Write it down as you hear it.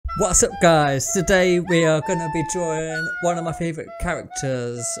What's up guys, today we are going to be drawing one of my favourite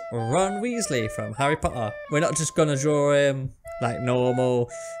characters, Ron Weasley from Harry Potter. We're not just going to draw him like normal,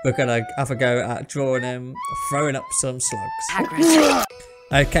 we're going to have a go at drawing him throwing up some slugs.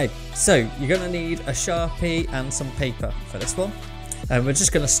 Okay, so you're going to need a Sharpie and some paper for this one. And we're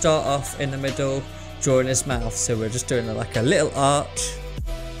just going to start off in the middle drawing his mouth, so we're just doing like a little arch.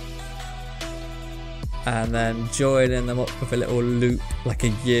 And then joining them up with a little loop like a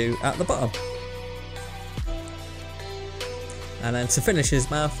U at the bottom. And then to finish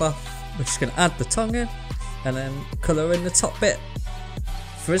his mouth off, we're just going to add the tongue in and then colour in the top bit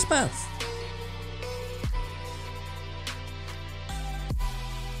for his mouth.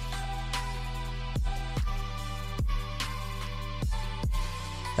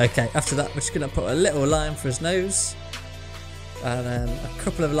 Okay, after that we're just going to put a little line for his nose. And then a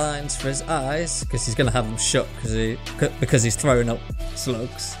couple of lines for his eyes, because he's going to have them shut because he's throwing up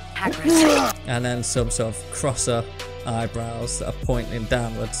slugs. And then some sort of crosser eyebrows that are pointing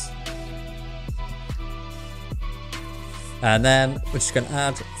downwards. And then we're just going to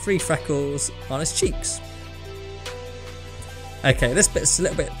add 3 freckles on his cheeks. Okay, this bit's a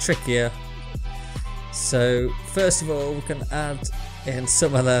little bit trickier. So first of all, we're going to add in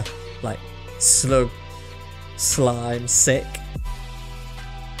some of the like slug, slime, sick.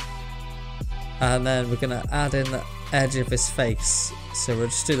 And then we're going to add in the edge of his face. So we'll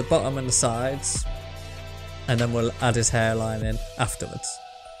just do the bottom and the sides. And then we'll add his hairline in afterwards.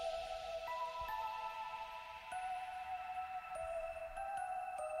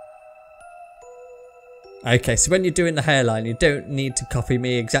 Okay, so when you're doing the hairline, you don't need to copy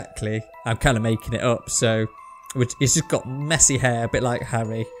me exactly. I'm kind of making it up. So he's just got messy hair, a bit like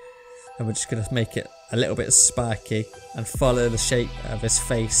Harry. And we're just going to make it a little bit spiky and follow the shape of his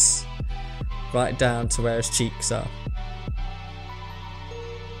face right down to where his cheeks are.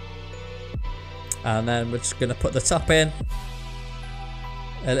 And then we're just going to put the top in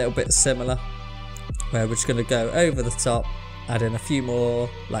a little bit similar, where we're just going to go over the top, add in a few more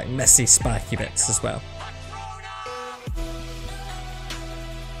like messy spiky bits as well.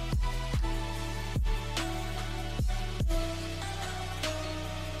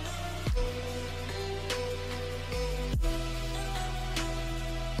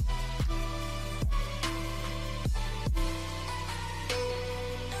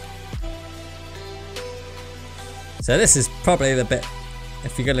 So this is probably the bit,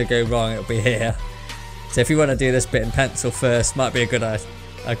 if you're going to go wrong, it'll be here. So if you want to do this bit in pencil first, might be a good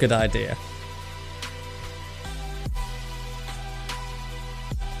idea.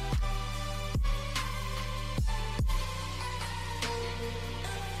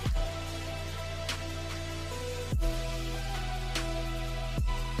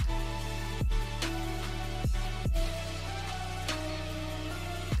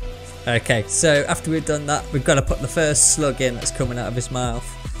 Okay, so after we've done that, we've got to put the first slug in that's coming out of his mouth.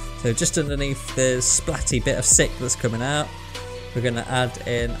 So just underneath the splatty bit of sick that's coming out, we're going to add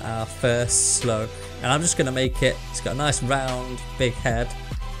in our first slug. And I'm just going to make it, it's got a nice round, big head.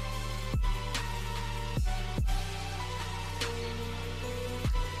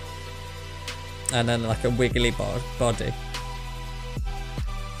 And then like a wiggly body.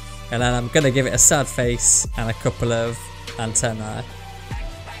 And then I'm going to give it a sad face and a couple of antennae.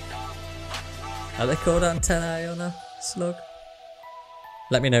 Are they called antennae on a slug?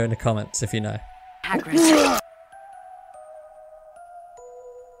 Let me know in the comments if you know.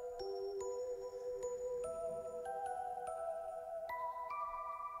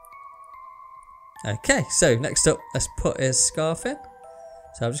 Okay, so next up, let's put his scarf in.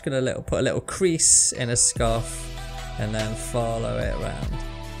 So I'm just going to put a little crease in his scarf and then follow it around.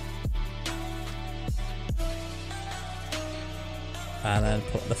 And then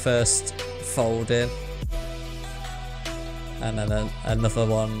put the first fold in, and then another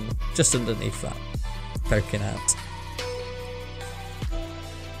one just underneath that, poking out,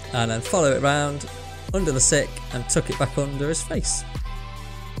 and then follow it round under the sick and tuck it back under his face.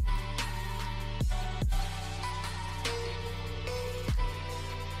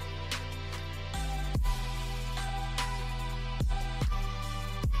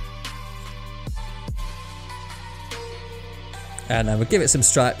 And then we'll give it some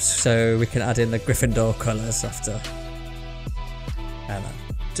stripes so we can add in the Gryffindor colours after. And then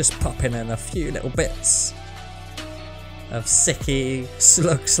just popping in a few little bits of sicky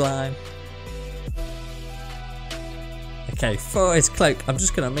slug slime. Okay, for his cloak, I'm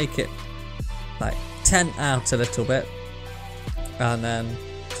just going to make it like tent out a little bit. And then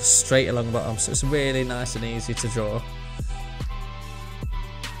just straight along the bottom, so it's really nice and easy to draw.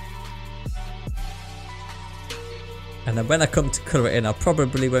 And then when I come to colour it in, I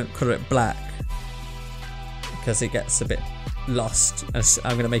probably won't colour it black because it gets a bit lost.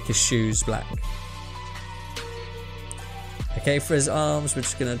 I'm going to make his shoes black. Okay, for his arms, we're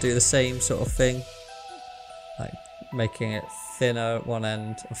just going to do the same sort of thing. Like making it thinner at one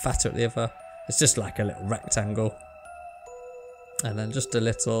end and fatter at the other. It's just like a little rectangle. And then just a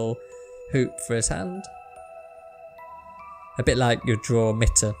little hoop for his hand. A bit like you draw a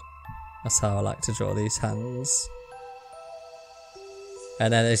mitten. That's how I like to draw these hands.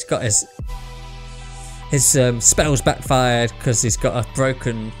 And then he's got his spells backfired because he's got a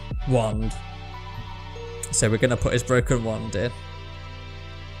broken wand. So we're going to put his broken wand in.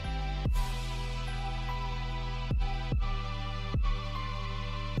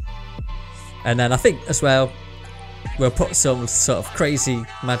 And then I think as well, we'll put some sort of crazy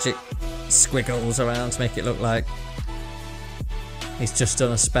magic squiggles around to make it look like he's just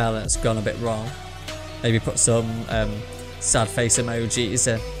done a spell and it's gone a bit wrong. Maybe put some sad face emojis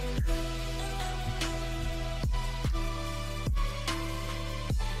in.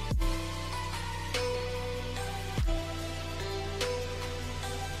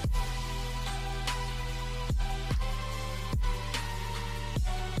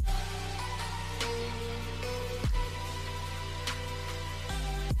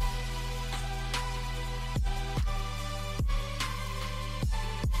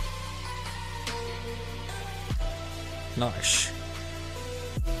 Nice.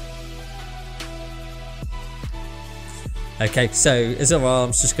 Okay, so his other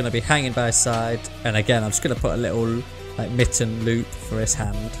arm's just going to be hanging by his side, and again I'm just going to put a little like mitten loop for his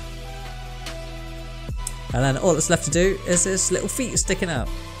hand, and then all that's left to do is his little feet sticking out.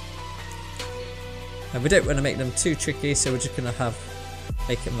 And we don't want to make them too tricky, so we're just going to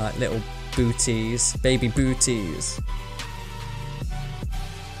make them like little booties, baby booties.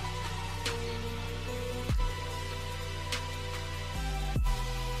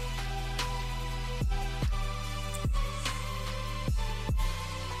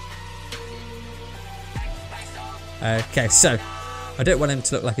 Okay, so I don't want him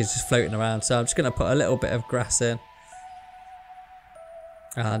to look like he's just floating around, so I'm just going to put a little bit of grass in.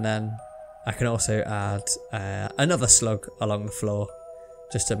 And then I can also add another slug along the floor,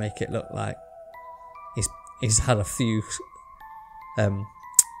 just to make it look like he's had a few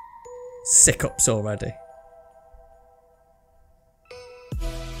sick-ups already.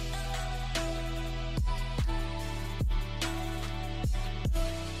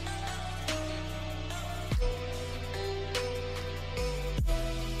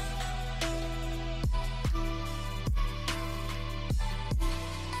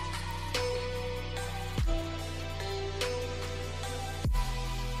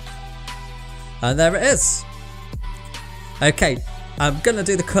 And there it is. Okay, I'm going to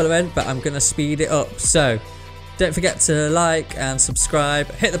do the colouring, but I'm going to speed it up. So, don't forget to like and subscribe,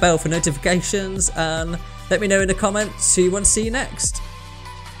 hit the bell for notifications, and let me know in the comments who you want to see next.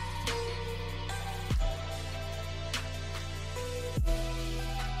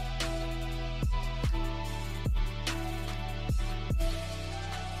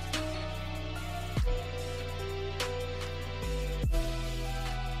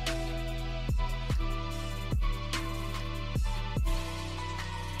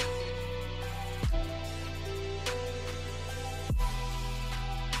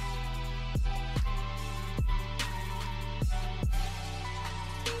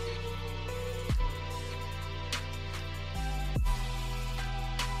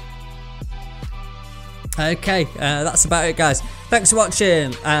 Okay, that's about it, guys. Thanks for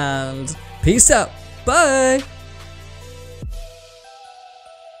watching, and peace out. Bye.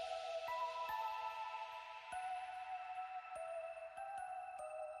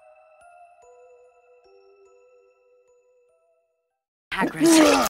 Hagrid.